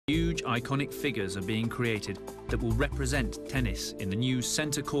huge iconic figures are being created that will represent tennis in the new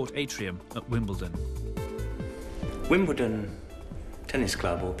centre court atrium at Wimbledon. Wimbledon Tennis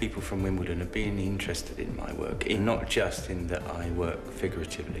Club, or people from Wimbledon, have been interested in my work, not just in that I work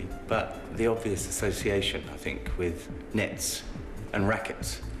figuratively, but the obvious association, I think, with nets and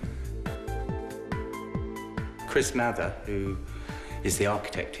rackets. Chris Mather, who is the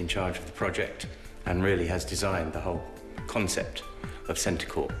architect in charge of the project and really has designed the whole concept of centre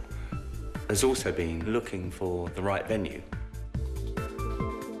court, has also been looking for the right venue.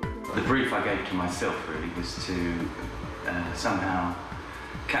 The brief I gave to myself really was to somehow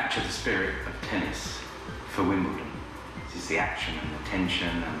capture the spirit of tennis for Wimbledon. This is the action and the tension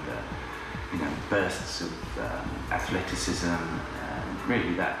and the bursts of athleticism, and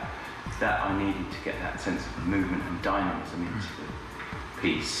really that I needed to get that sense of movement and dynamism into the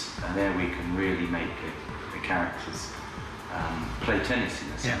piece. And there we can really make the characters play tennis in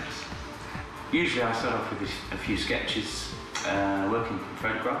a sense. Yeah. Usually I start off with a few sketches, working from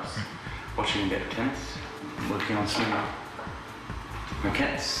photographs, watching a bit of tennis, working on some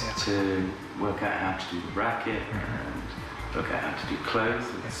maquettes to work out how to do the racket and work out how to do clothes,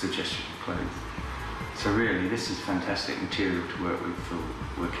 with suggestion of clothes. So really this is fantastic material to work with for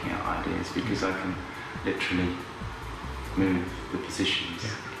working out ideas, because I can literally move the positions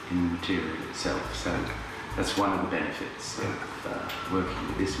in the material itself. So that's one of the benefits of working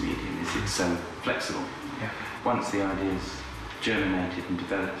with this medium, is it's so flexible. Yeah. Once the ideas germinated and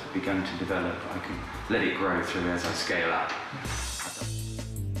begun to develop, I can let it grow through as I scale up.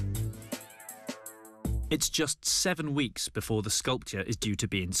 It's just 7 weeks before the sculpture is due to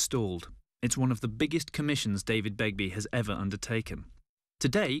be installed. It's one of the biggest commissions David Begbie has ever undertaken.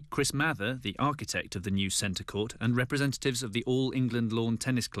 Today, Chris Mather, the architect of the new centre court, and representatives of the All England Lawn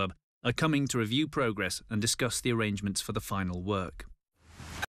Tennis Club are coming to review progress and discuss the arrangements for the final work.